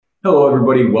Hello,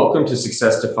 everybody. Welcome to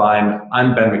Success Defined.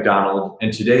 I'm Ben McDonald,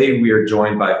 and today we are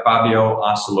joined by Fabio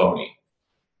Anceloni.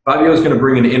 Fabio is going to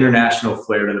bring an international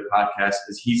flair to the podcast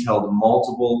as he's held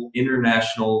multiple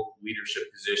international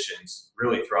leadership positions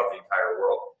really throughout the entire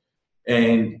world.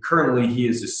 And currently, he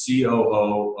is the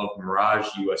COO of Mirage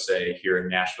USA here in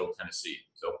Nashville, Tennessee.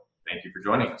 So thank you for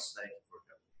joining us. Thank you for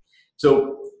coming.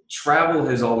 So travel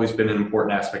has always been an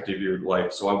important aspect of your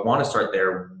life. So I want to start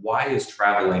there. Why is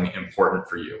traveling important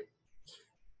for you?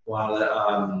 Well,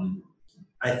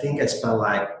 I think I spent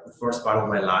like the first part of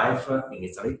my life in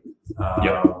Italy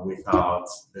without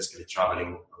basically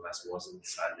traveling unless it was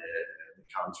inside the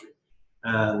country.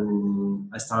 And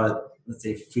I started, let's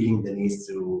say, feeling the need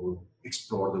to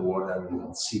explore the world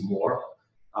and see more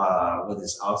what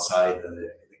is outside the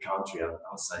country and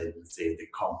outside, let's say, the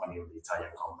company or the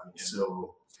Italian company. Yeah.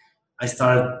 So I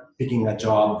started picking a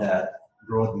job that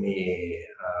brought me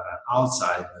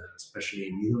outside,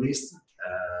 especially Middle East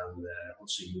and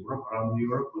also Europe, around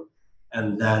Europe.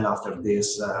 And then after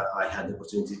this, I had the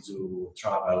opportunity to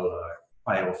travel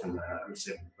quite often, I would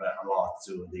say a lot,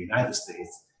 to the United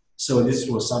States. So this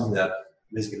was something that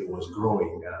basically was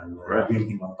growing and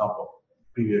building on top of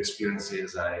previous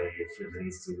experiences. I feel the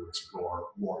need to explore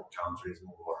more countries,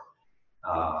 more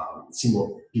see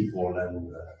more people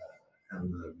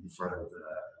and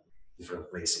different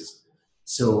places.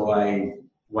 So I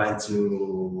went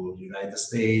to the United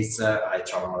States. I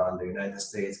traveled around the United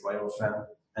States quite often,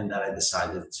 and then I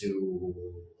decided to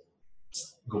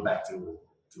go back to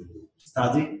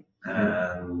study.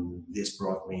 And this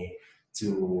brought me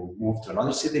to move to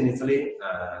another city in Italy,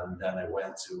 and then I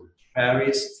went to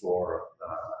Paris for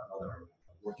another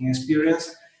working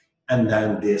experience. And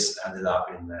then this ended up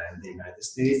in the United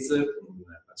States, in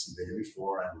Pennsylvania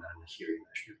before, and then here in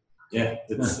Nashville. Yeah,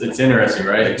 it's interesting,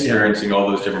 right? Experiencing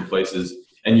all those different places.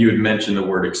 And you had mentioned the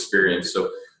word experience.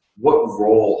 So what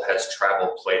role has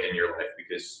travel played in your life?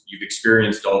 Because you've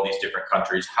experienced all these different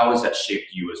countries. How has that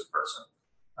shaped you as a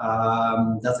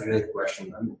person? That's a great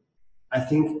question. I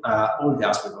think all the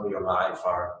aspects of your life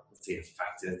are, let's say,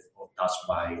 affected or touched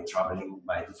by traveling,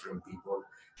 by different people,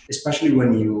 especially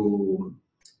when you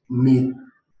meet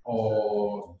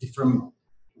or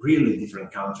really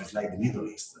different countries like the Middle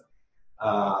East.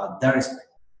 That is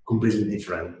completely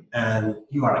different, and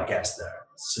you are a guest there.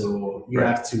 So you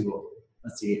have to,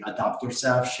 let's say, adapt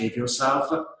yourself, shape yourself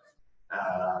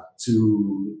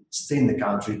to stay in the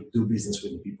country, do business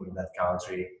with the people in that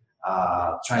country,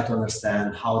 try to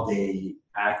understand how they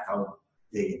act, how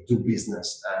they do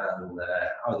business, and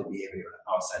how they behave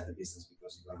outside the business,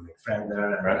 because you're going to make friends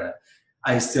there. And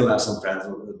I still have some friends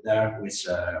there, which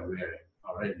we're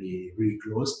already really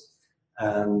close.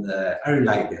 And I really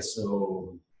like this.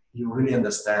 So you really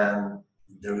understand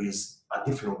there is a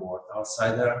different world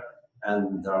outside there,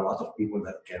 and there are a lot of people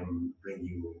that can bring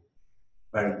you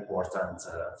very important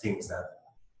things that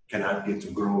can help you to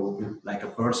grow like a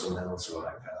person and also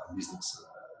like a business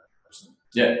person.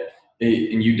 Yeah,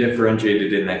 and you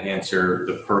differentiated in that answer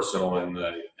the personal and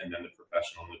then the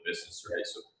professional and the business, right?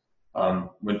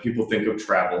 So when people think of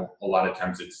travel, a lot of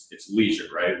times it's leisure,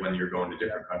 right? When you're going to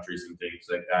different countries and things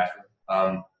like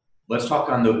that. Let's talk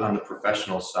on the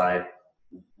professional side.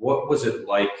 What was it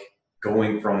like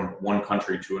going from one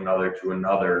country to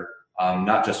another,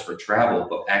 not just for travel,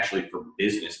 but actually for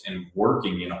business and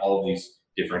working in all these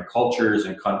different cultures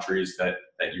and countries that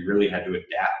you really had to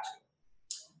adapt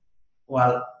to?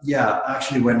 Well, yeah,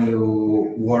 actually, when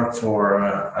you work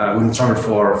when you travel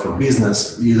for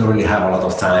business, you don't really have a lot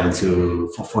of time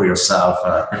for yourself,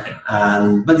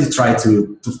 but you try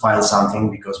to find something,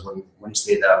 because when you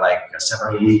stay there like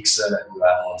several weeks, you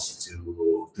have also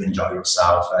to enjoy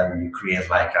yourself, and you create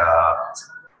like a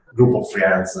group of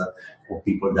friends or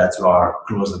people that you are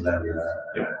closer than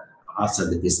outside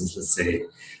the business, let's say.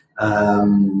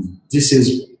 This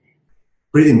is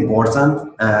pretty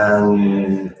important,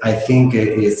 and I think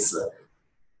it's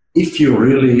if you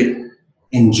really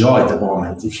enjoy the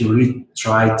moment, if you really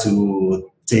try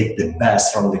to take the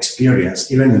best from the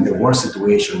experience, even in the worst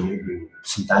situation.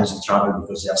 Sometimes you travel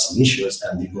because you have some issues,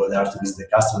 and you go there to visit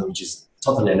the customer, which is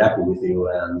totally unhappy with you,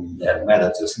 and they're mad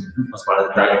at you as part of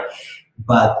the time.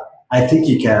 But I think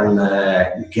you can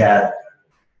get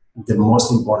the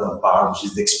most important part, which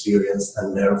is the experience,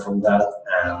 and learn from that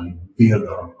and build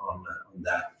on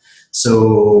that.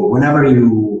 So whenever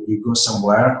you go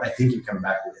somewhere, I think you come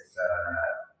back with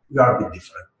you are a bit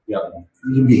different.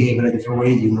 You behave in a different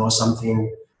way. You know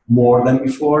something more than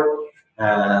before,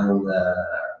 and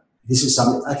this is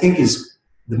something I think is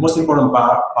the most important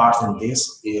part in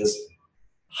this is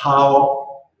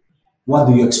what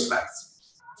do you expect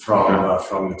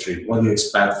from the trip? What do you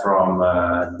expect from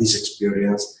this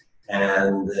experience?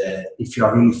 And if you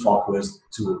are really focused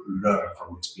to learn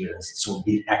from experience, so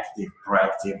be active,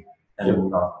 proactive, and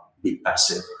not be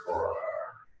passive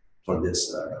for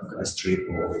this trip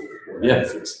or Yeah.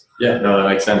 Yeah, no, that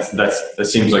makes sense. That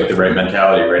seems like the right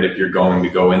mentality, right? If you're going to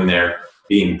go in there,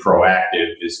 being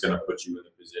proactive is going to put you in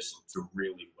a position to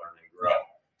really learn and grow.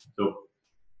 So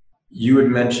you had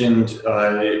mentioned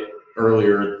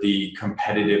earlier the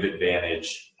competitive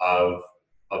advantage of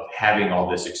having all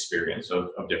this experience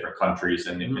of different countries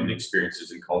and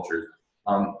experiences and cultures.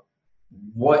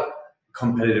 What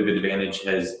competitive advantage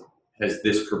has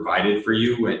this provided for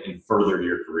you and furthered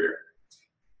your career?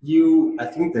 I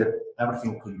think that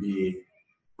everything could be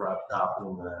wrapped up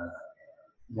in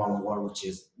one word, which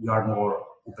is you are more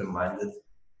open-minded.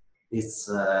 It's,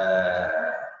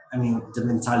 the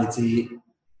mentality.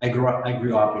 I grew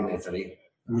up in Italy,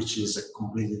 which is a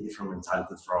completely different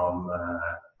mentality from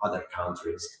other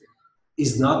countries.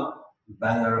 It's not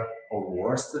better or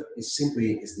worse. It's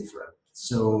different.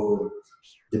 So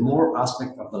the more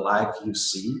aspect of the life you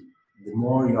see, the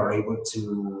more you are able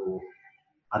to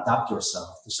adapt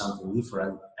yourself to something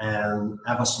different and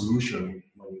have a solution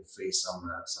when you face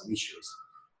some issues.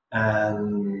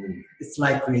 And it's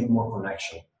like create more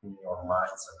connection in your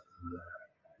minds and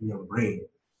in your brain.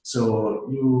 So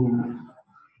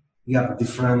you have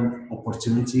different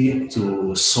opportunity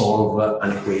to solve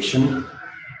an equation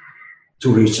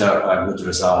to reach a good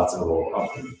result, or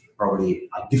probably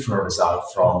a different result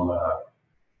from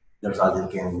the result you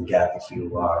can get if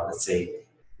you are, let's say,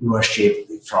 you are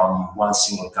shaped from one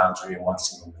single country and one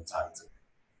single mentality.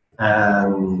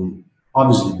 And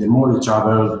obviously, the more you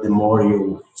travel, the more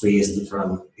you face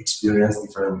different experience,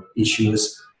 different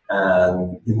issues,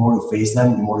 and the more you face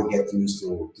them, the more you get used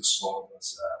to solve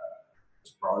this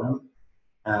problem.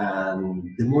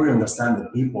 And the more you understand the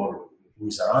people who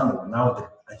is around you. Now,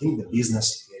 I think the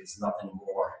business is not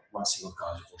anymore one single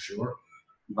country for sure,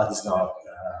 but it's not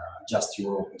just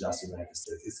Europe, just United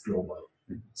States. It's global.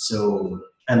 So,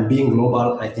 and being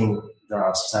global, I think there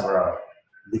are several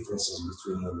differences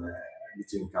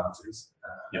between countries.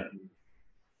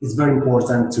 It's very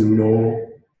important to know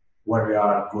where we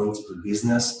are going to do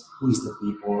business, who is the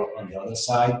people on the other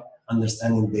side,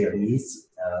 understanding their needs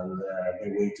and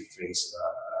their way to face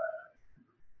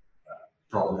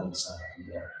problems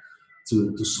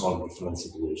and to solve different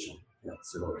situations. Yeah,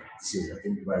 so this is, I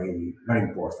think, very, very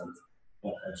important.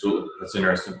 Yeah, absolutely. That's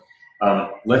interesting.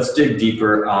 Let's dig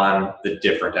deeper on the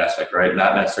different aspect, right?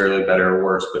 Not necessarily better or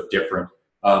worse, but different.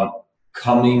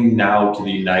 Coming now to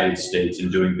the United States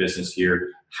and doing business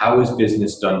here, how is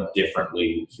business done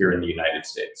differently here in the United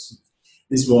States?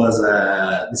 This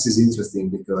is interesting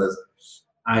because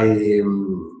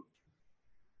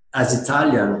as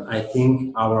Italian, I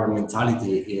think our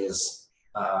mentality is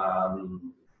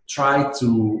try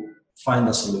to find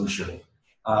a solution.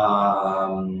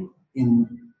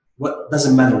 In what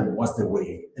doesn't matter what's the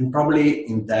way, and probably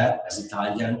in that, as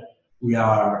Italian, we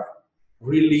are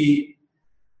really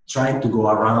trying to go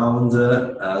around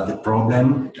the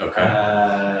problem,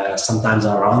 sometimes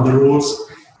around the rules,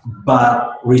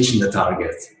 but reaching the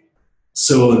target.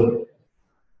 So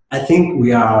I think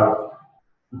we are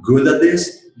good at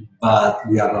this, but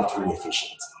we are not really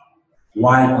efficient.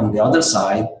 While on the other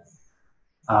side,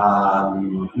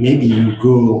 maybe you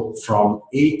go from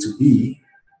A to B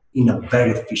in a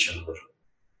very efficient way.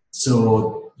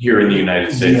 So here in the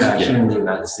United States, here in the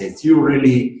United States, you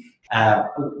really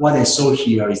what I saw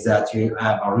here is that you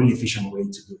have a really efficient way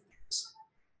to do things,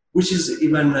 which is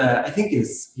even I think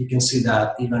you can see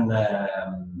that even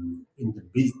in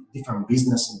the different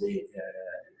business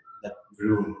that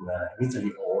grew in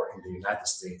Italy or in the United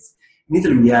States. In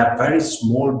Italy, we have very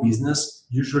small business,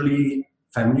 usually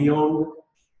family-owned.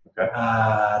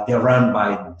 They're run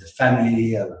by the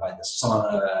family, by the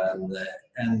son,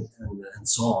 and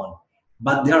so on.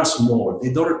 But they are small.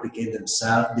 They don't replicate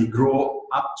themselves. They grow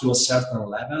up to a certain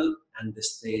level, and they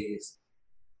stay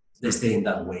in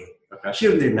that way.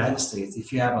 Here in the United States,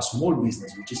 if you have a small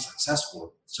business which is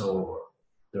successful, so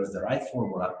there's the right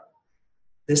formula,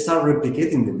 they start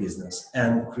replicating the business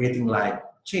and creating like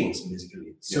chains,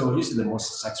 basically. So you see the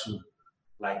most successful,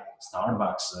 like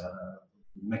Starbucks,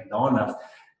 McDonald's,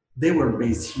 they were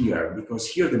based here because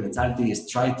here the mentality is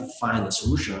try to find a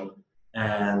solution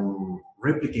and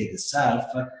replicate itself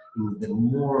in the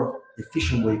more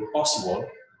efficient way possible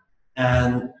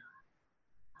and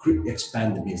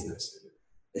expand the business.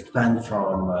 Expand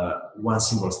from one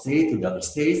single state to the other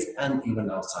states and even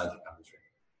outside the country.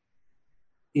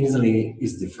 In Italy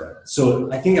is different.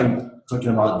 So I think I'm talking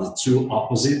about the two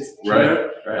opposites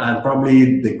here. Right. And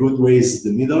probably the good way is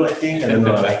the middle, I think. I don't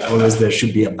know, like always there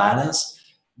should be a balance.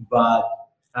 But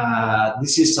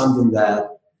this is something that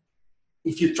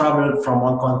if you travel from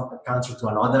one country to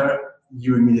another,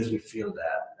 you immediately feel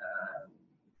that.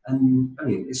 And I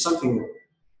mean, it's something,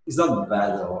 it's not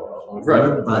bad or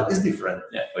good, but it's different.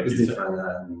 Yeah, like It's you said. different,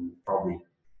 and probably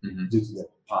Mhm. due to the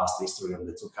past history of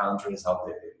the two countries, how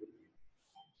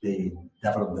they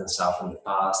developed themselves in the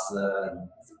past, the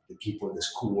people, the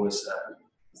schools,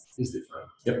 it's different.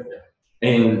 Yep.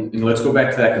 And let's go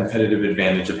back to that competitive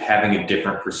advantage of having a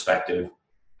different perspective.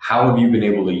 How have you been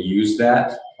able to use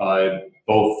that,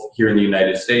 both here in the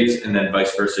United States and then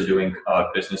vice versa, doing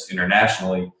business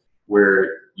internationally,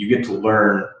 where you get to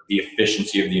learn the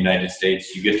efficiency of the United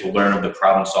States, you get to learn of the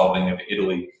problem solving of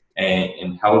Italy,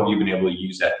 and how have you been able to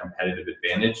use that competitive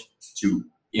advantage to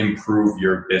improve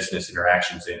your business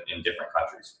interactions in different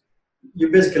countries? You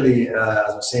basically,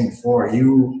 as I was saying before,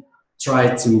 you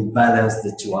try to balance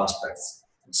the two aspects.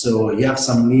 So you have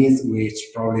some needs which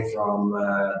probably from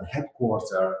the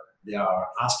headquarter, they are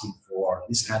asking for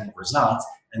this kind of results,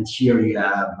 and here you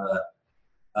have,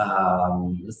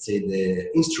 let's say,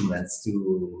 the instruments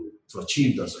to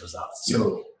achieve those results.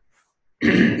 So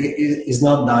it's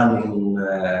not done in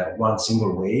one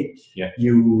single way. Yeah.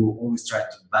 You always try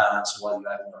to balance what you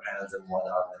have in your hands and what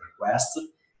are the requests.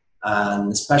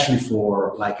 And especially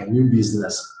for like a new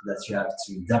business that you have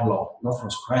to develop, not from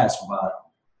scratch, but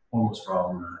almost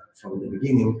from the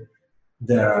beginning,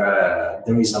 there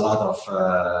is a lot of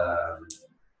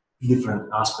different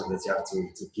aspects that you have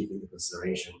to keep into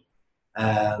consideration.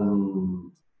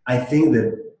 And I think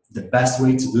that the best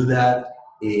way to do that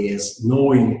is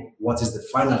knowing what is the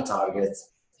final target,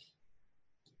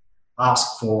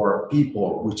 ask for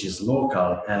people which is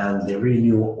local, and they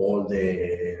review all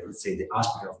the, let's say, the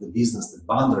aspect of the business, the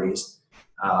boundaries,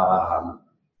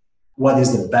 what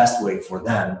is the best way for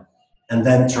them, and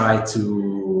then try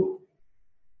to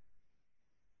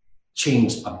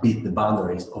change a bit the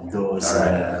boundaries of those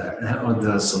of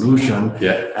the solution,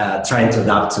 trying to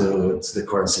adapt to the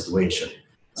current situation.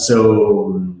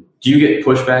 So do you get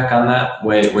pushback on that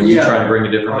when you try to bring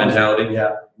a different mentality?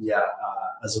 Yeah,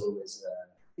 as always.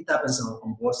 It happens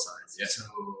on both sides. Yeah. So,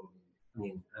 I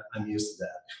mean, I'm used to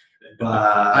that.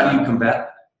 But how do you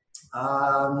combat?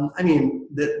 I mean,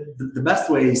 the best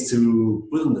way is to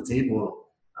put on the table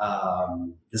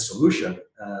the solution,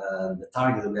 the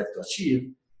target that we have to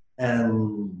achieve,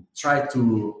 and try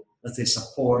to, let's say,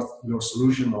 support your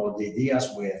solution or the ideas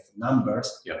with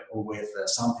numbers or with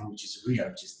something which is real,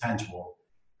 which is tangible.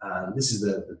 This is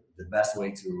the best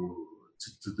way to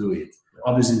do it.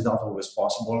 Obviously, it's not always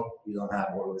possible. You don't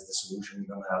have always the solution. You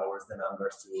don't have always the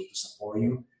numbers to support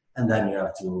you. And then you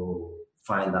have to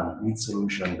find a mid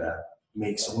solution that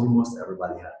makes almost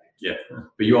everybody happy. Yeah,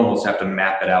 but you almost have to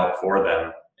map it out for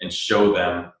them and show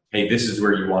them, hey, this is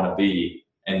where you want to be,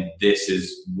 and this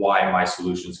is why my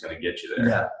solution is going to get you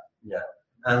there. Yeah.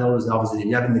 And always, obviously,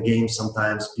 you have in the game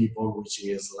sometimes people which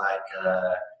is like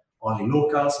only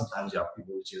local. Sometimes you have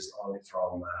people which is only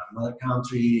from another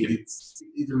country. It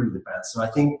really depends. So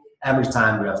I think every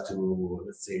time we have to,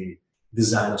 let's say,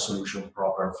 design a solution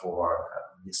proper for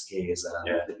this case and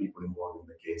the people involved in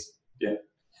the case. Yeah.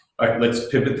 All right, let's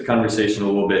pivot the conversation a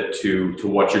little bit to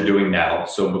what you're doing now.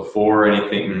 So before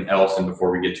anything else and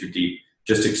before we get too deep,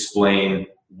 just explain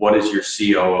what does your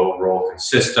COO role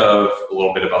consist of, a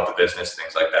little bit about the business,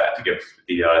 things like that, to give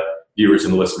the viewers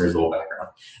and listeners a little background.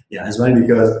 Yeah, it's funny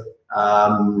because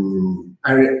I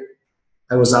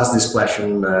was asked this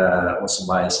question also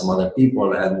by some other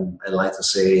people, and I like to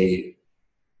say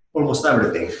almost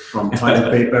everything from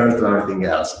toilet paper to everything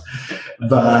else.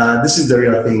 But this is the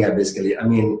real thing. I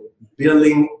mean,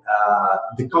 building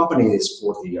the company is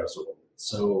 40 years old,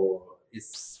 so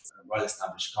it's a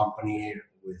well-established company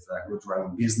with a good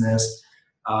running business.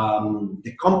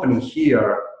 The company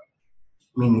here,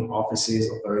 meaning offices,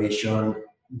 operation,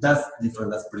 that's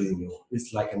different. That's pretty new.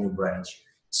 It's like a new branch.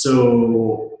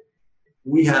 So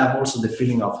we have also the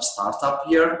feeling of a startup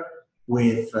here,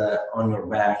 with on your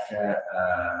back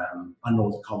an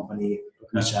old company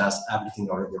which has everything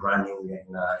already running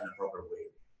in a proper way.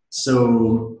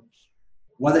 So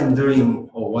what I'm doing,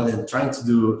 or what I'm trying to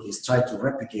do, is try to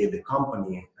replicate the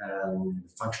company and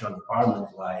functional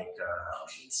department like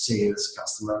sales,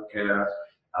 customer care,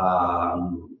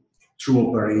 true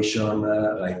operation,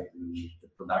 like the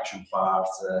production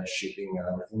parts, shipping and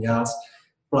everything else,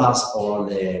 plus all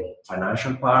the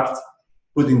financial part,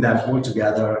 putting them all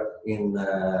together in,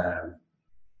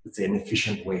 let's say, an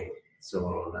efficient way.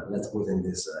 So let's put it in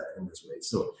this way.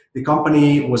 So the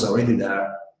company was already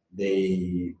there.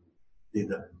 They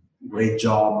did a great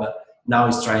job Now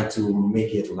he's trying to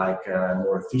make it like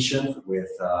more efficient with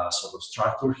sort of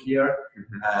structure here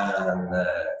and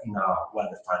in a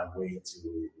well-defined way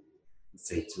to, let's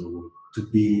say, to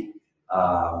be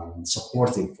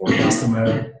supportive for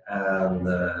customer and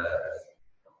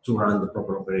to run the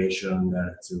proper operation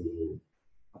to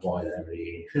avoid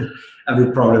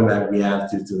every problem that we have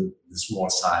due to the small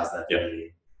size that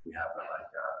we have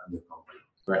like a new company.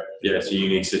 Right. Yeah. It's a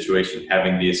unique situation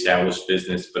having the established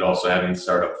business, but also having the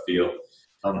startup feel.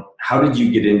 How did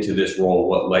you get into this role?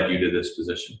 What led you to this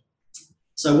position?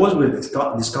 So I was with this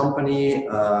company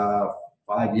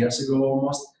 5 years ago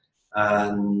almost,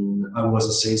 and I was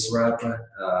a sales rep,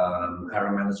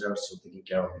 area manager, so taking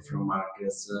care of different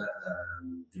markets,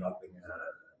 developing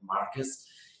markets.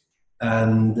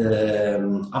 And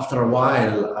after a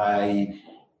while, I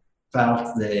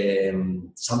felt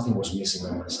something was missing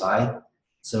on my side.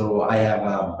 So I have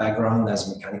a background as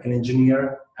a mechanical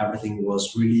engineer. Everything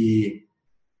was really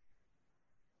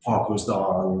focused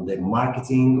on the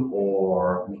marketing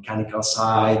or mechanical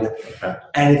side.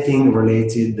 Anything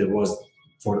related,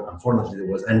 unfortunately,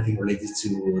 there was anything related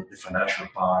to the financial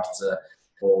part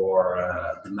or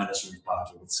the management part,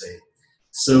 I would say.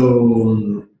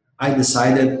 So I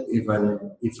decided,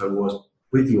 even if I was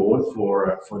pretty old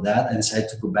for that, I decided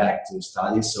to go back to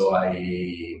study. So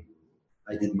I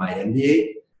did my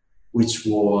MBA, which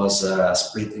was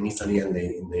split in Italy and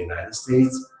in the United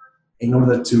States, in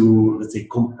order to, let's say,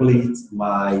 complete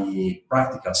my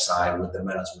practical side with the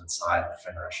management side, the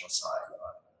financial side,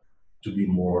 to be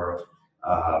more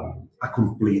a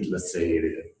complete, let's say,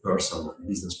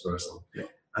 business person. Yeah.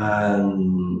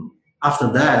 And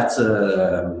after that,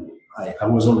 I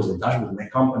was always in touch with my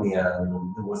company,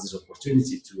 and there was this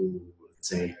opportunity to, let's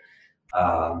say,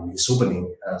 this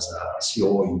opening as a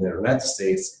CEO in the United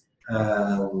States. I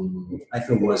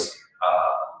thought it was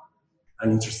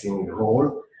an interesting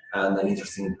role and an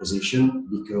interesting position,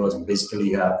 because basically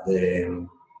you have the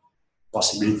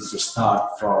possibility to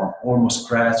start from almost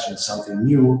scratch in something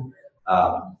new,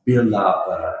 build up,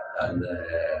 and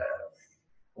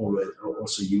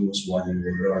also use what you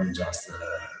learn just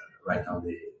right on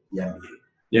the MBA.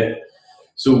 Yeah.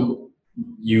 So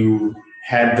you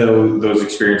had those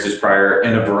experiences prior,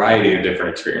 and a variety of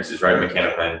different experiences, right?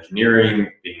 Mechanical engineering,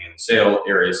 being in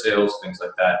area sales, things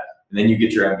like that. And then you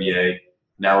get your MBA.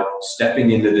 Now, stepping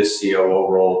into this COO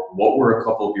role, what were a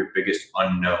couple of your biggest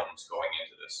unknowns going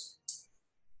into this?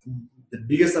 The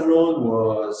biggest unknown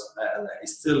was, and it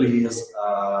still is,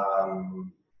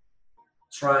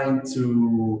 trying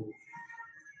to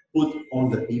put all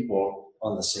the people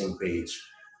on the same page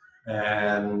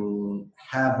and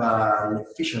have an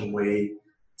efficient way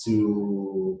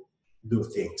to do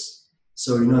things.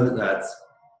 So you know that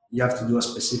you have to do a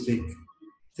specific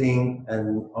thing,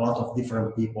 and a lot of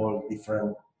different people,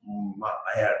 different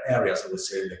areas, I would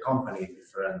say, in the company,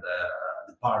 different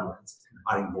departments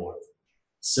are involved.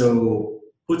 So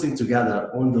putting together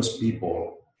all those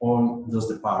people, all those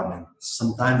departments,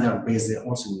 sometimes they are based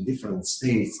also in different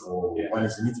states, or one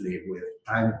is in Italy with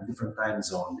different time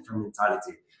zone, different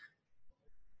mentality.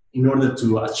 In order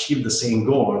to achieve the same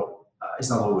goal, it's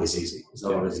not always easy. It's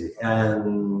not always easy.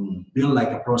 And build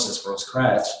like a process from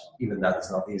scratch, even that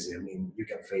is not easy. I mean, you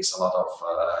can face a lot of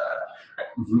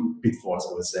pitfalls,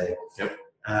 I would say. Yep.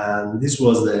 And this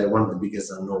was one of the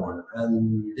biggest unknown.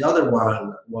 And the other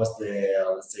one was the,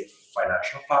 let's say,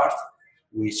 financial part,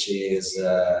 which is,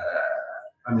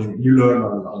 I mean, you learn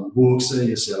on books,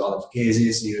 you see a lot of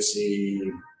cases, you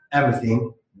see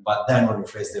everything, but then when you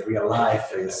face the real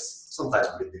life, it's sometimes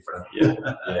a bit different. Yeah.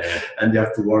 And you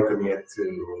have to work on it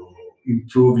to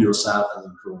improve yourself and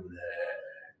improve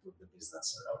the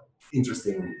business.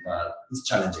 Interesting, but it's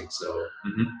challenging. So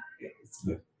it's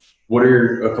good. What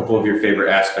are a couple of your favorite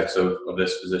aspects of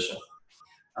this position?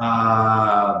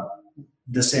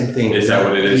 The same thing. Is that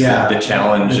what it is? Yeah, the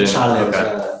challenge. The challenge,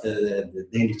 okay. the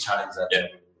daily challenge that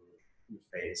you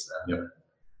face.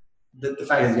 The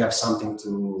fact that you have something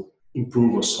to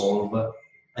improve or solve,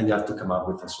 and you have to come up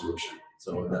with a solution.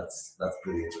 So that's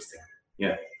pretty interesting.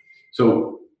 Yeah.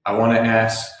 So I want to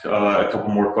ask a couple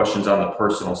more questions on the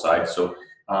personal side. So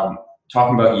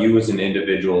talking about you as an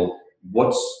individual,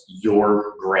 what's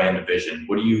your grand vision?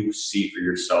 What do you see for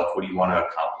yourself? What do you want to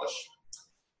accomplish?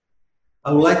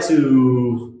 I would like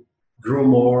to grow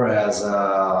more as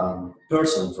a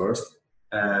person first,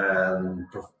 and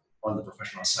on the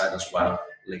professional side as well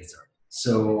later.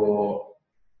 So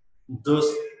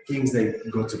those things, they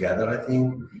go together, I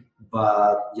think,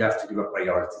 but you have to give a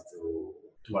priority to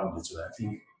one of the two. I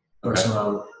think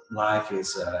personal life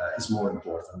is more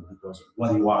important, because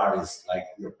what you are is like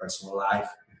your personal life,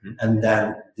 and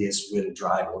then this will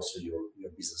drive also your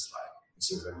business life.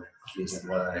 This is at least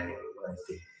what I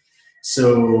think. So,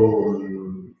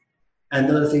 and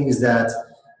the other thing is that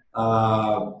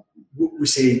we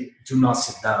say do not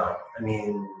sit down. I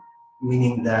mean,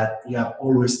 meaning that you have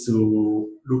always to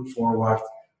look forward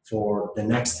for the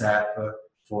next step,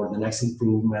 for the next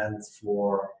improvement,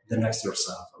 for the next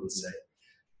yourself, I would say.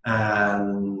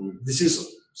 And this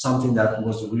is something that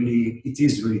it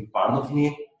is really part of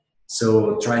me.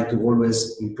 So trying to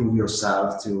always improve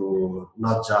yourself to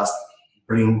not just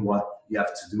bring what you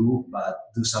have to do,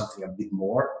 but do something a bit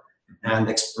more and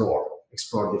explore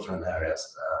different areas.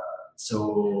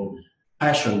 So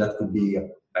passion, that could be a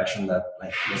passion that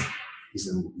like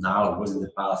isn't now, it was in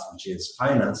the past, which is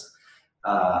finance.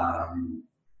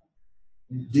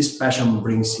 This passion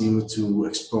brings you to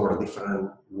explore a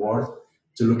different world,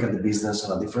 to look at the business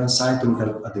on a different side, to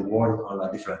look at the world on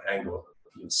a different angle.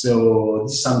 So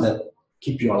this is something that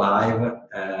keep you alive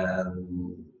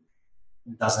and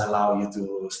doesn't allow you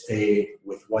to stay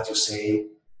with what you say.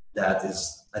 That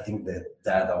is, I think, the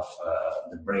death of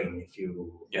the brain if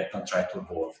you don't try to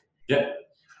evolve. Yeah.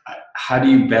 How do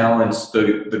you balance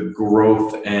the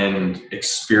growth and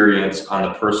experience on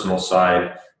the personal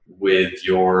side with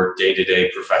your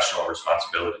day-to-day professional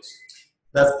responsibilities?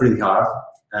 That's pretty hard.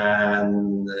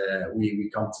 And we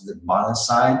come to the balance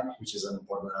side, which is an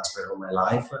important aspect of my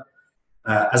life.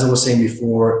 As I was saying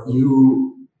before,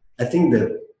 I think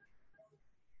that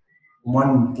one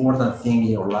important thing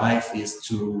in your life is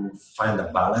to find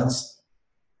a balance,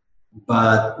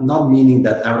 but not meaning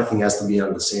that everything has to be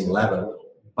on the same level,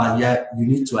 but yet you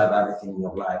need to have everything in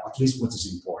your life, at least what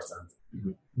is important.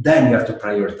 Mm-hmm. Then you have to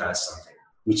prioritize something,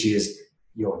 which is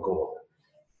your goal.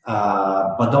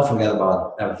 But don't forget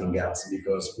about everything else,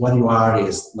 because what you are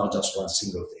is not just one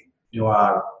single thing. You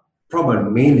are probably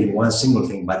mainly one single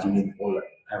thing, but you need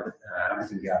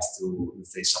everything else to,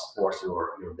 let's say, support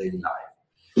your daily life.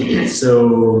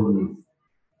 So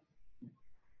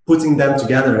putting them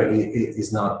together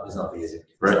is not easy.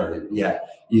 Right. Yeah.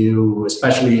 You,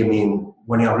 especially, I mean,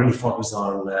 when you're really focused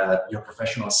on your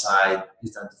professional side,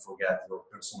 you tend to forget your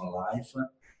personal life,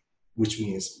 which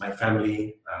means my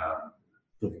family,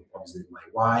 obviously my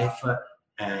wife,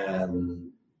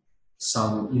 and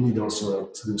you need also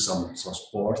to do some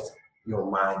sport. Your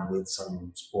mind needs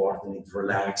some sport, you need to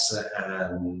relax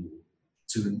and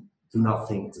to do not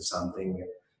think to something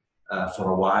for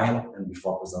a while and be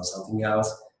focused on something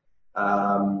else.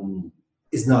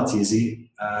 It's not easy,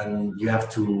 and you have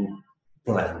to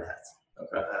plan that.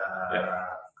 Okay.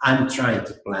 I'm trying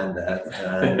to plan that,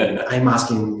 and I'm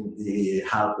asking the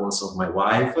help also of my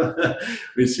wife,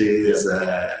 which is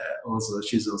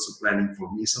she's also planning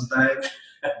for me sometimes.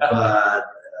 But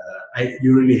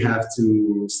you really have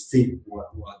to stick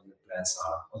what your plans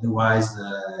are. Otherwise,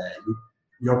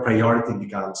 your priority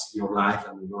becomes your life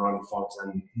and your own focus,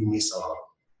 and you miss a lot.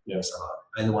 Yes, a lot.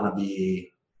 I don't want to be,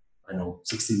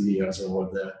 60 years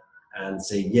old and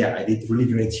say, yeah, I did really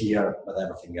great here, but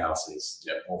everything else is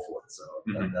awful. So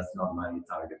that's not my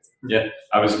target. Yeah,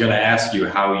 I was going to ask you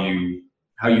how you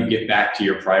get back to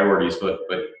your priorities, but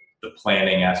the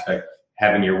planning aspect,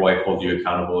 having your wife hold you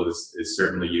accountable is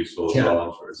certainly useful as well,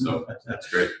 I'm sure. So that's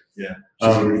great. Yeah,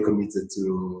 she's really committed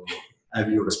to have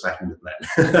you respecting the plan.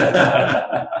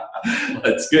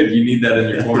 That's good. You need that in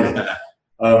your corner.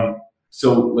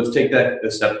 So let's take that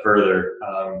a step further.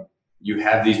 You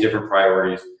have these different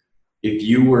priorities. If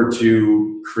you were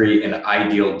to create an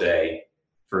ideal day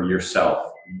for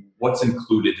yourself, what's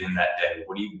included in that day?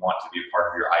 What do you want to be a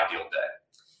part of your ideal day?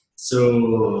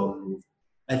 So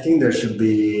I think there should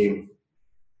be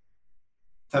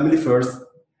family first,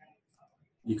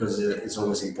 because it's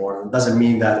always important. Doesn't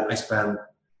mean that I spend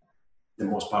the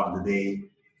most part of the day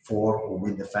for or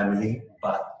with the family,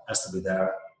 but has to be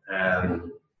there,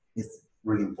 and it's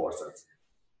really important,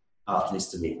 at least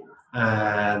to me.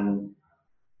 And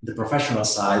the professional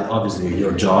side, obviously,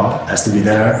 your job has to be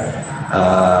there,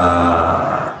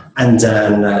 and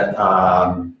then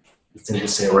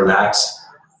let's say relax,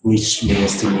 which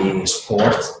means to me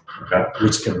sport,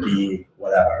 which can be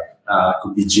whatever.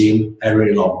 Could be gym. I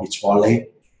really love beach volley.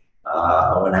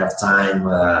 When I have time,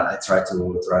 I try to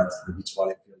run to the beach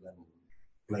volley field and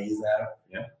play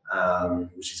there,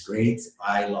 which is great.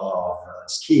 I love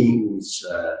skiing, which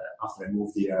after I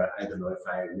moved here, I don't know if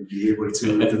I will be able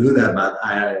to do that, but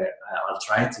I'll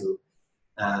try to.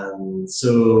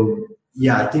 So,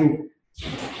 I think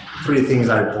 3 things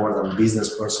are important: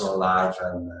 business, personal life,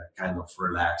 and kind of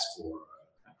relax for,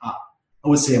 I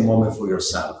would say, a moment for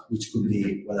yourself, which could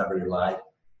be whatever you like,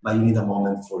 but you need a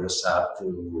moment for yourself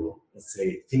to, let's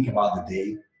say, think about the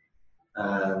day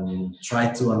and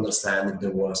try to understand if there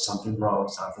was something wrong,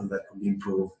 something that could be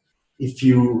improved. if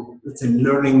you, let's say,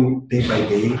 learning day by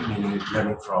day, meaning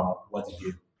learning from what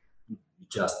you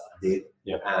just did,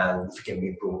 and if you can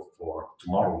improve for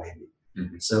tomorrow maybe.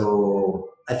 So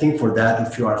I think for that,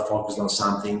 if you are focused on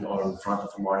something or in front of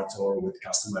a monitor with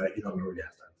customer, you don't really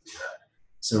have time to do that.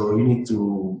 So you need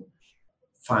to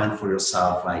find for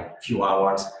yourself like few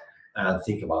hours and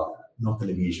think about no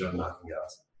television, nothing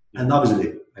else. And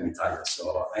obviously I'm Italian,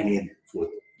 so I need food,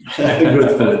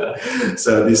 good food.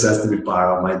 So this has to be part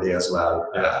of my day as well.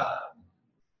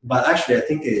 But actually, I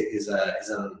think it is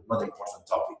another important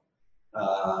topic.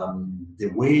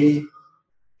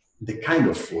 The kind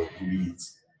of food you eat.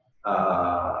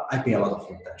 I pay a lot of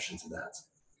attention to that.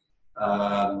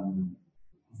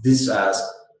 This has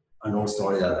an old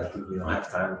story that I think we don't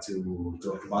have time to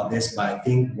talk about this, but I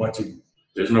think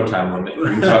there's no time limit. We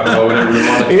can talk about whatever we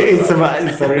want.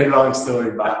 It's a really long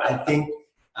story, but I think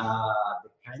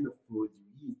the kind of food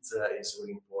you eat is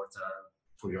really important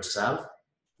for yourself,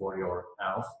 for your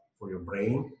health, for your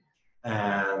brain,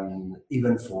 and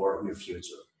even for your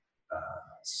future.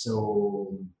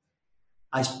 So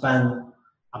I spent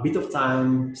a bit of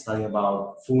time studying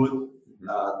about food,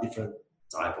 different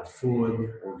type of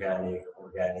food, organic,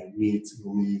 meat.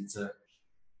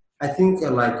 I think,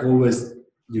 like always,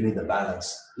 you need a balance.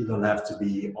 You don't have to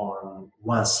be on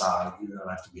one side. You don't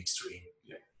have to be extreme.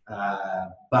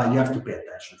 But you have to pay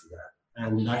attention to that.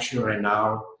 And actually, right now,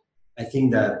 I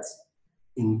think that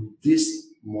in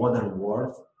this modern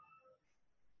world,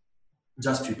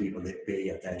 just few people they pay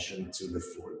attention to the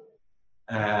food,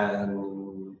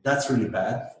 and that's really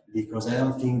bad because I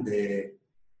don't think the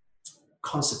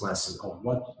consequences of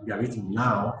what we are eating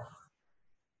now,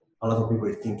 a lot of people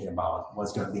are thinking about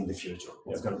what's going to be in the future,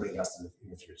 what's going to bring us in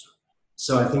the future.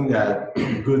 So I think that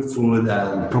good food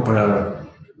and proper,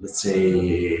 let's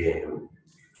say,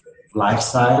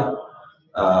 lifestyle,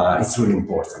 it's really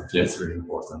important. It's really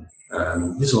important.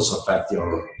 This also affects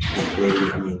your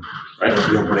brain. I mean,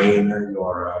 your brain,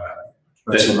 your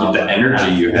the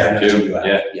energy you have too.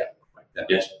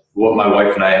 Yeah. What my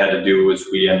wife and I had to do was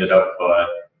we ended up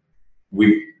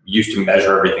we used to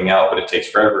measure everything out, but it takes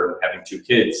forever. Having 2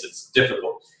 kids, it's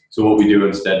difficult. So what we do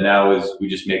instead now is we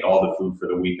just make all the food for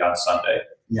the week on Sunday,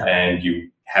 and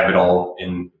you have it all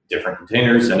in different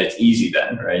containers, and it's easy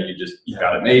then, right? You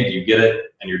got it made, you get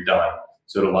it, and you're done.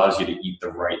 So it allows you to eat the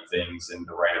right things in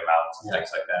the right amounts and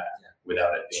things like that,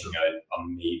 without it being a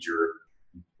major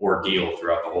ordeal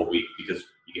throughout the whole week because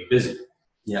you get busy.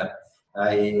 Yeah,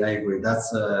 I agree.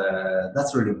 That's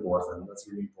really important. That's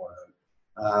really important.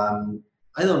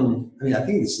 I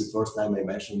think this is the first time I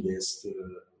mentioned this to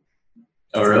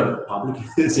public.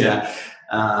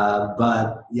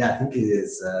 But I think it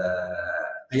is.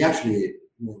 I actually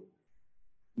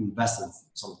invested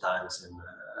sometimes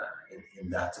in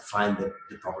that to find the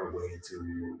proper way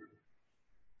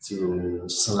to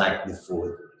select the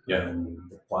food and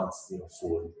the quantity of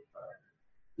food.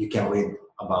 You can read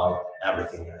about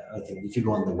everything. I think if you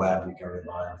go on the web, you can read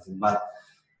about everything. But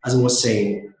as I was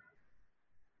saying,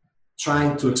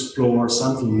 trying to explore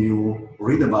something new,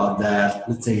 read about that,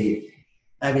 let's say,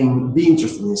 be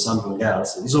interested in something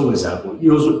else is always helpful.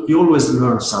 You always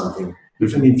learn something,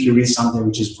 even if you read something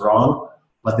which is wrong.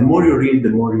 But the more you read, the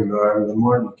more you learn, the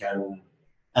more you can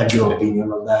have your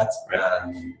opinion on that.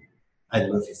 And I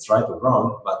don't know if it's right or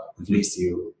wrong, but at least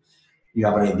you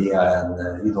have an idea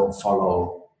and you don't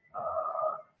follow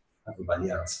everybody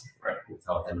else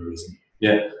without any reason.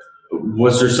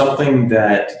 Was there something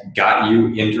that got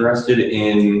you interested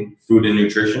in food and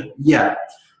nutrition? Yeah,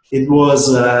 it was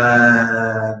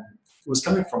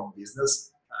coming from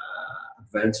business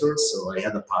adventure. So I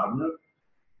had a partner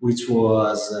which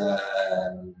was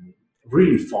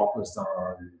really focused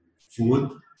on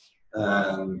food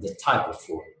and the type of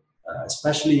food.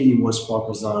 Especially was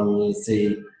focused on, let's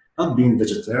say, not being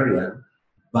vegetarian,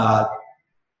 but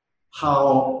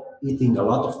how eating a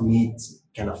lot of meat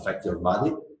can affect your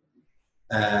body.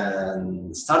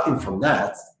 And starting from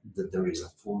that, there is a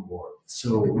full board.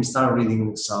 So we started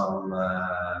reading some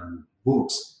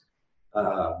books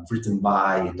written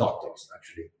by doctors,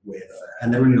 actually,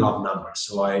 and I really love numbers.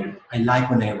 So I like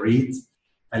when I read,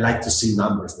 I like to see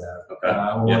numbers there,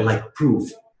 or like proof.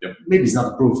 Maybe it's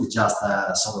not proof; it's just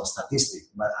a sort of statistic.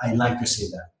 But I like to see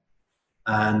that,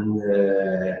 and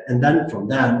then from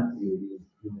then you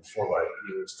move forward.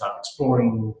 You start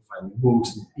exploring, finding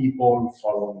books and people,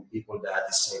 following people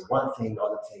that say one thing,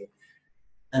 other thing.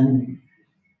 And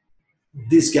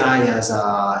this guy has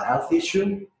a health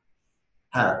issue,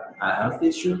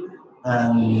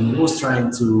 and was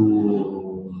trying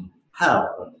to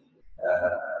help,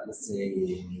 let's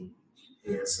say,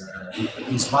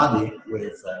 his body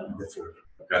with the food.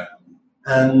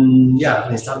 And yeah,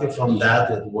 and starting from that,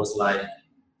 it was like,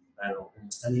 I don't know,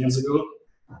 almost 10 years ago.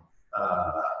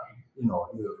 Uh, you know,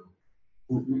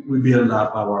 we build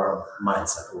up our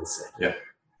mindset, I would say. Yeah.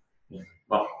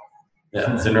 Well,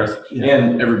 yeah, it's interesting. Yeah.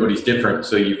 And everybody's different,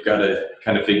 so you've got to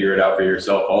kind of figure it out for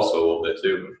yourself also a little bit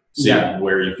too. See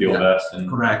where you feel best. And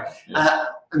correct. I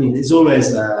mean, it's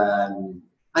always,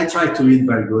 I try to eat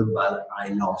very good, but I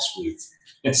love sweets.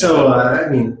 So, I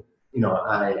mean, you know,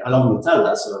 I love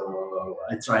Nutella, so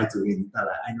I try to eat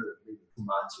Nutella. I know that maybe too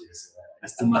much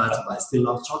is too much, but I still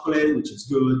love chocolate, which is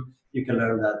good. You can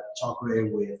learn that chocolate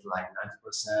with like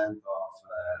 90% of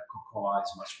cocoa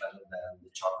is much better than the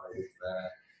chocolate with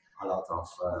a lot of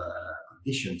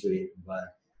addition to it. But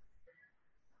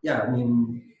yeah, I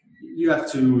mean, you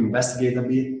have to investigate a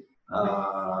bit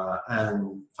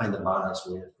and find a balance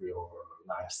with your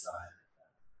lifestyle.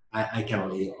 I can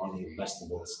only eat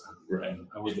vegetables. Right.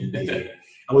 I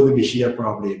wouldn't be here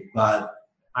probably, but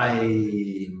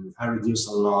I reduce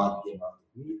a lot the amount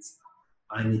of meat.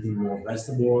 I'm eating more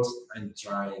vegetables. I'm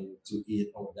trying to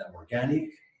eat all of them organic.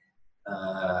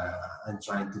 I'm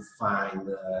trying to find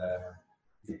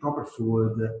the proper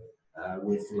food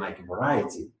with like a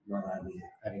variety, not only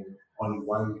having only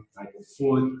one type of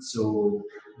food. So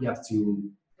you have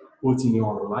to put in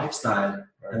your lifestyle.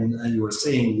 And you were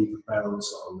saying we prepare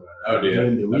also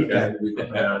during the weekend. We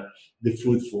prepare the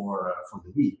food for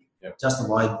the week. Yep. Just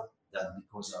avoid that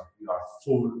because you are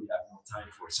full, you have no time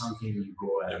for something, you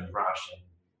go and rush and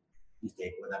you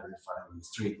take whatever you find on the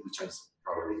street, which is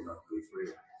probably not good for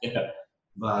you. Yeah.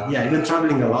 But yeah, even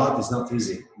traveling a lot is not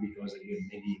easy because again,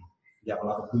 maybe you have a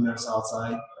lot of dinners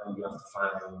outside and you have to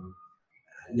find, I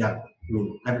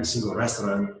mean, every single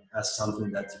restaurant has something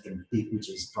that you can pick, which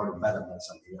is probably better than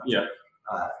something else. Yeah.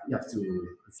 You have to,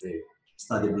 let's say,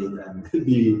 study a bit and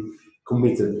be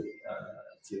committed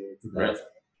to that. Right.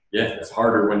 Yeah, it's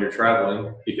harder when you're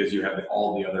traveling because you have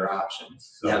all the other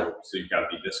options. So you've got to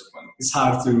be disciplined. It's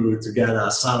hard to get a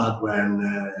salad when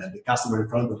the customer in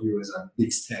front of you is a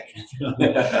big steak.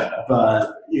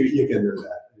 But you can do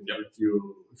that. Yep.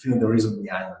 If you know the reason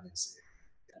behind it,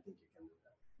 I think you can do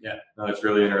that. Yeah, no, it's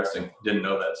really interesting. Didn't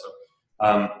know that. So,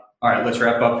 all right, let's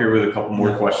wrap up here with a couple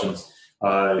more questions.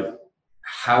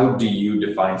 How do you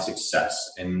define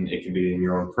success? And it can be in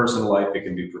your own personal life, it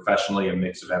can be professionally, a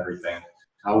mix of everything.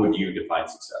 How would you define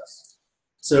success?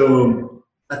 So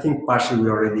I think partially we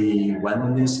already went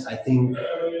on this. I think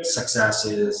success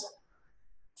is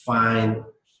find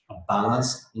a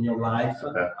balance in your life,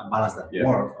 a balance that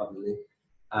works, obviously,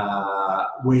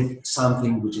 with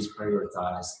something which is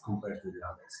prioritized compared to the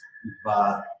others.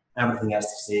 But everything has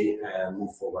to stay and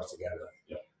move forward together.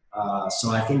 Yeah.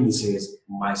 So I think this is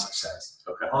my success.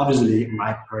 Okay. Obviously,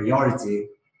 my priority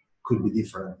could be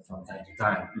different from time to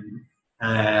time. Mm-hmm.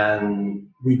 And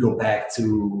we go back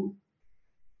to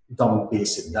don't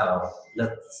base it down.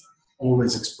 Let's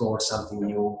always explore something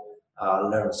new,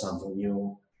 learn something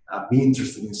new, be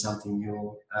interested in something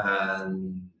new,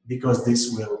 and because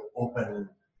this will open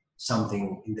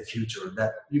something in the future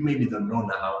that you maybe don't know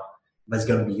now, but it's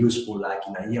going to be useful like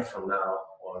in a year from now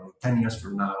or 10 years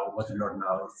from now. What you learn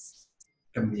now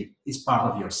is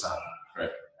part of yourself,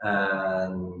 right?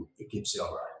 And it keeps you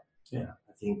all right. Yeah,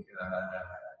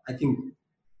 I think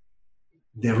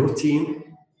the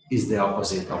routine is the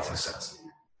opposite of success.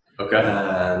 Okay.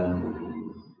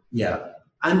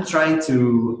 I'm trying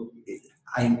to,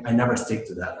 I never stick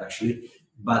to that actually,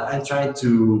 but I'm trying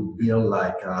to build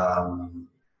like a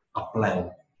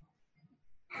plan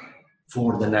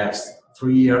for the next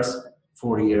 3 years,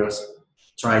 4 years,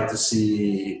 try to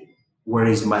see where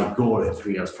is my goal in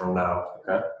 3 years from now.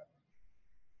 Okay.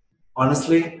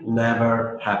 Honestly,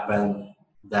 never happened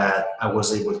that I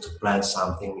was able to plan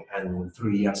something and in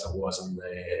 3 years I was on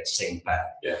the same path.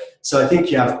 Yeah. So I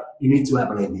think you need to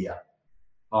have an idea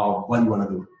of what you want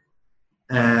to do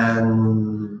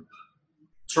and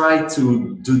try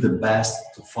to do the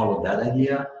best to follow that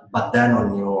idea, but then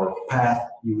on your path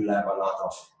you will have a lot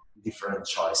of different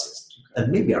choices that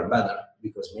maybe are better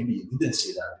because maybe you didn't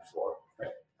see that before.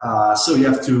 Right. So you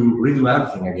have to redo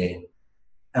everything again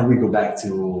and we go back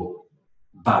to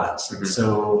balance. Mm-hmm.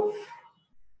 So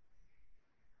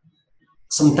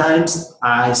sometimes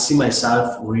I see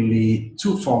myself really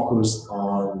too focused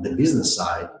on the business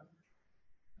side.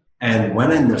 And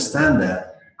when I understand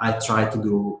that, I try to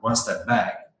do one step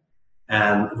back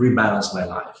and rebalance my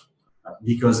life.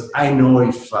 Because I know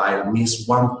if I miss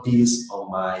one piece of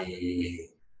my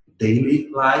daily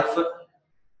life,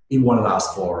 it won't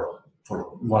last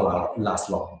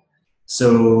long.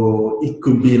 So it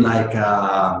could be like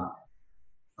a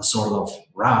sort of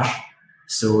rush.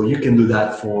 So you can do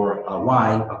that for a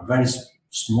while, a very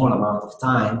small amount of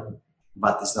time,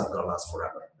 but it's not going to last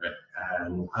forever. Right.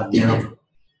 And at the end of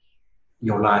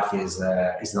your life is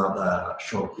not a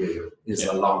short period; it's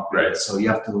a long period. Right. So you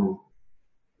have to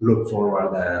look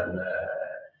forward, and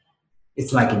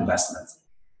it's like investment.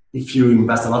 If you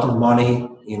invest a lot of money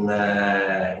in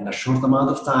a short amount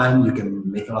of time, you can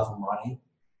make a lot of money,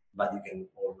 but you can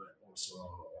also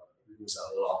lose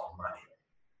a lot of money.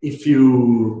 If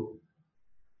you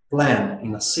plan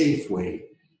in a safe way,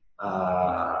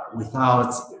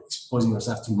 without exposing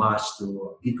yourself too much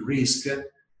to big risk,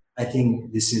 I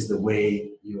think this is the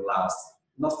way you last,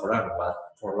 not forever, but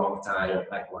for a long time,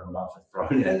 like Warren Buffett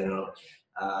probably, I don't know.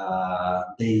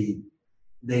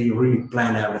 They really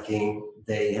plan everything.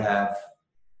 They have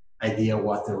idea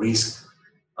what the risk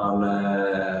on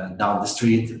down the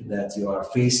street that you are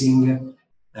facing,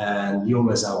 and you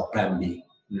always have a plan B.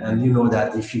 Mm-hmm. And you know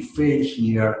that if you fail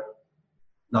here,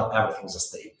 not everything's at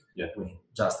stake. Yeah. I mean,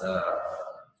 just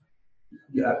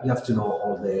you have to know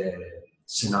all the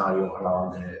scenario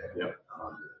around the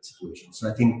situation. So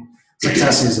I think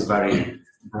success is a very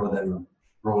broad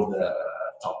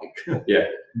topic. Yeah.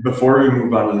 Before we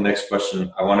move on to the next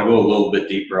question, I want to go a little bit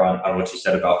deeper on what you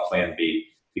said about Plan B,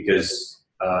 because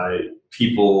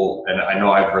people, and I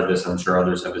know I've heard this, I'm sure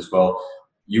others have as well,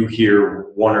 you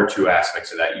hear one or two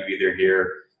aspects of that. You either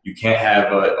hear you can't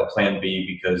have a Plan B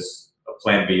because a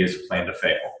Plan B is a plan to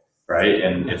fail, right?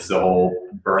 And it's the whole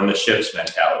burn the ships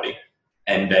mentality.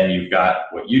 And then you've got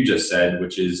what you just said,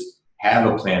 which is have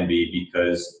a Plan B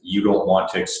because you don't want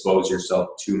to expose yourself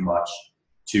too much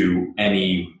to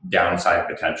any downside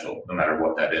potential, no matter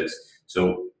what that is.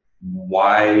 So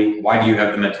why do you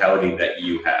have the mentality that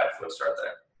you have? Let's start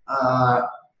there.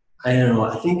 I don't know.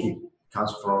 I think it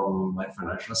comes from my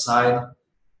financial side.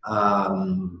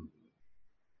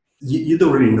 You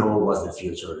don't really know what's the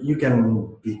future. You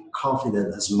can be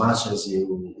confident as much as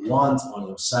you want on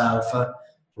yourself,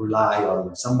 rely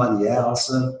on somebody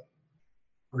else,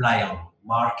 rely on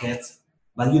market,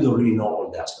 but you don't really know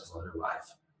all the aspects of your life.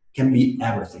 It can be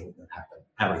everything that happens,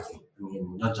 everything. I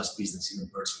mean, not just business, even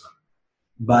personal.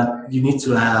 But you need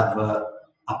to have a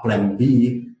plan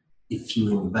B if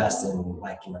you invest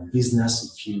in a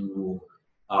business, if you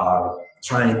are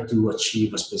trying to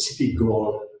achieve a specific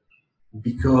goal,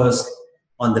 because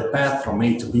on the path from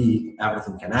A to B,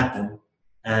 everything can happen.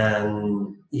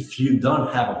 And if you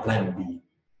don't have a plan B,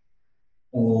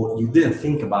 or you didn't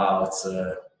think about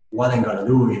what I'm gonna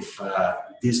do if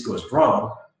this goes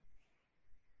wrong,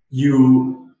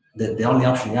 the only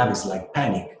option you have is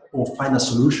panic or find a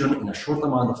solution in a short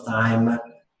amount of time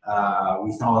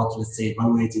without, let's say,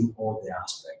 evaluating all the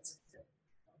aspects.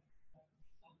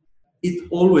 It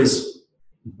always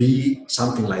be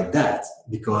something like that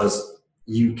because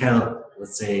you cannot,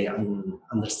 let's say,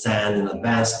 understand in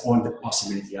advance all the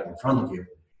possibilities you have in front of you.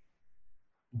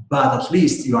 But at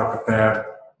least you are prepared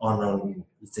on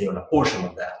a portion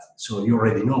of that. So you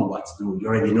already know what to do. You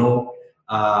already know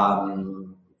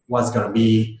what's going to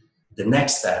be the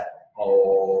next step,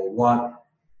 or what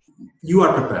you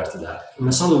are prepared to that. In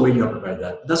a sort of way, you are prepared to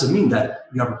that. Doesn't mean that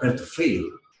you are prepared to fail.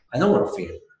 I don't want to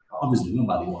fail. Obviously,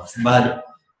 nobody wants. But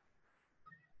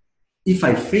if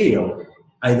I fail,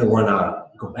 I don't want to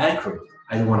go bankrupt.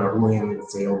 I don't want to ruin,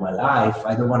 let's say, all my life.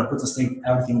 I don't want to put aside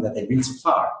everything that I built so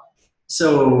far.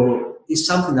 So it's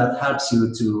something that helps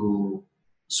you to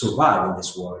survive in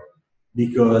this world.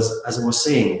 Because, as I was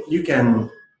saying, you can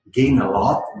gain a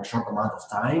lot in a short amount of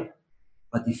time.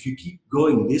 But if you keep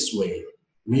going this way,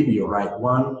 maybe you're right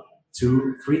 1,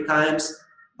 2, 3 times,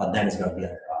 but then it's going to be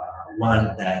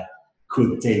one that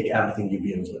could take everything you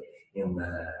built in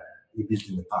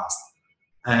the past.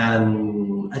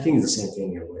 And I think it's the same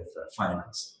thing with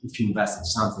finance. If you invest in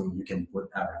something, you can put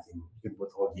everything. You can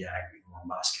put all the egg in one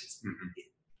basket. Mm-hmm. It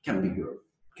can be good.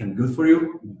 It can be good for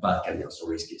you, but it can be also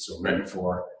risky. So maybe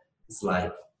for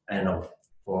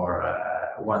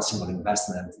one single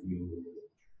investment,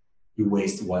 you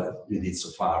waste what you did so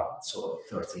far. So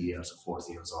 30 years or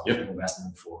 40 years of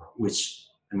investment which,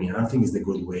 I don't think is the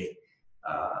good way.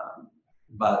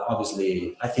 But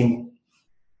obviously, I think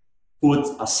put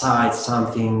aside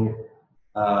something,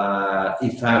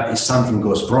 if something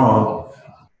goes wrong,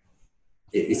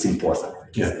 it's important.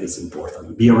 It's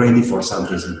important. Be ready for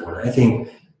something is important. I think,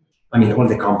 all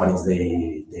the companies,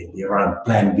 they run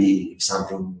plan B if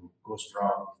something goes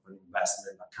wrong, an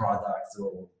investment, a product,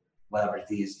 or whatever it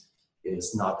is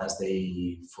not as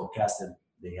they forecasted.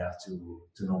 They have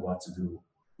to know what to do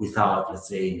without, let's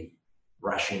say,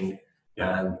 rushing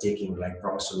and taking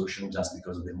wrong solution just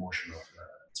because of the emotion of a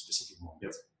specific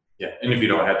moment. Yeah, and if you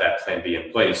don't have that plan B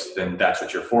in place, then that's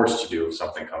what you're forced to do if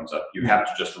something comes up. You have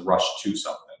to just rush to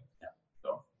something.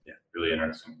 So, really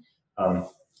interesting.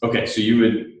 Okay, so you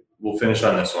had we'll finish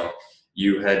on this one.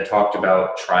 You had talked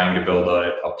about trying to build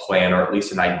a plan or at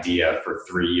least an idea for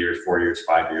 3 years, 4 years,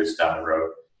 5 years down the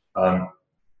road.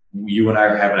 You and I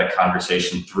are having a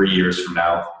conversation 3 years from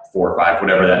now, 4 or 5,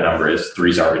 whatever that number is. 3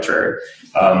 is arbitrary.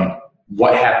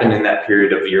 What happened in that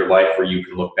period of your life where you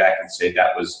can look back and say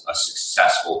that was a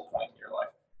successful point in your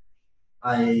life?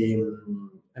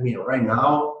 I mean, right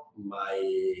now,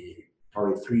 my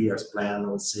probably 3 years plan, I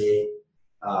would say,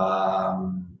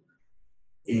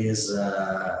 is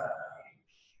a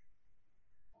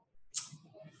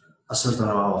certain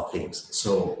amount of things.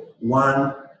 So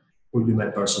one would be my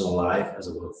personal life, as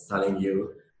I was telling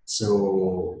you.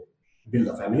 So build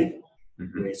a family,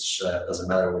 which doesn't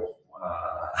matter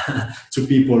to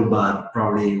people, but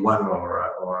probably one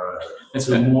or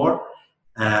two more,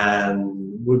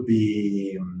 and would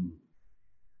be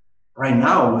right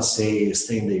now, I would say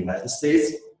stay in the United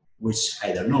States, which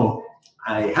I don't know.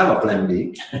 I have a plan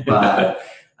B, but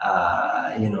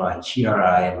here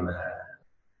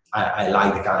I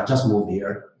like the country. I just moved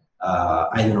here.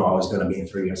 I don't know how it's going to be in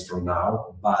 3 years from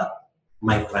now, but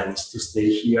my plan is to stay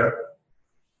here.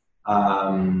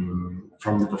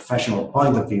 From the professional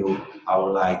point of view, I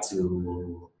would like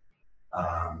to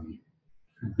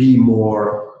be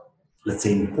more, let's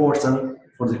say, important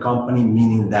for the company,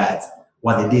 meaning that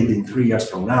what I did in 3 years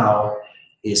from now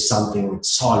is something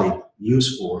solid,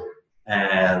 useful,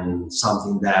 and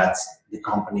something that the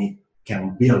company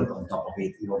can build on top of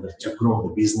it in order to grow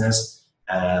the business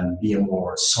and be a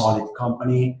more solid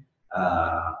company,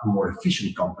 a more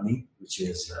efficient company, which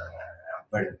is a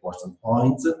very important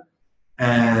point.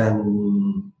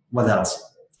 And what else?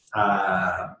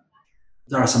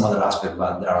 There are some other aspects,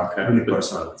 but they are really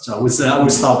personal. So I will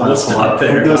stop at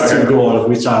those two goals,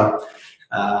 which are,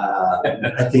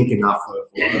 I think, enough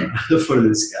for the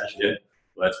discussion. Yeah,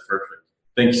 well, that's perfect.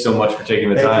 Thank you so much for taking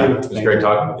the time. It was great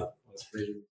talking with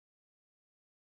you.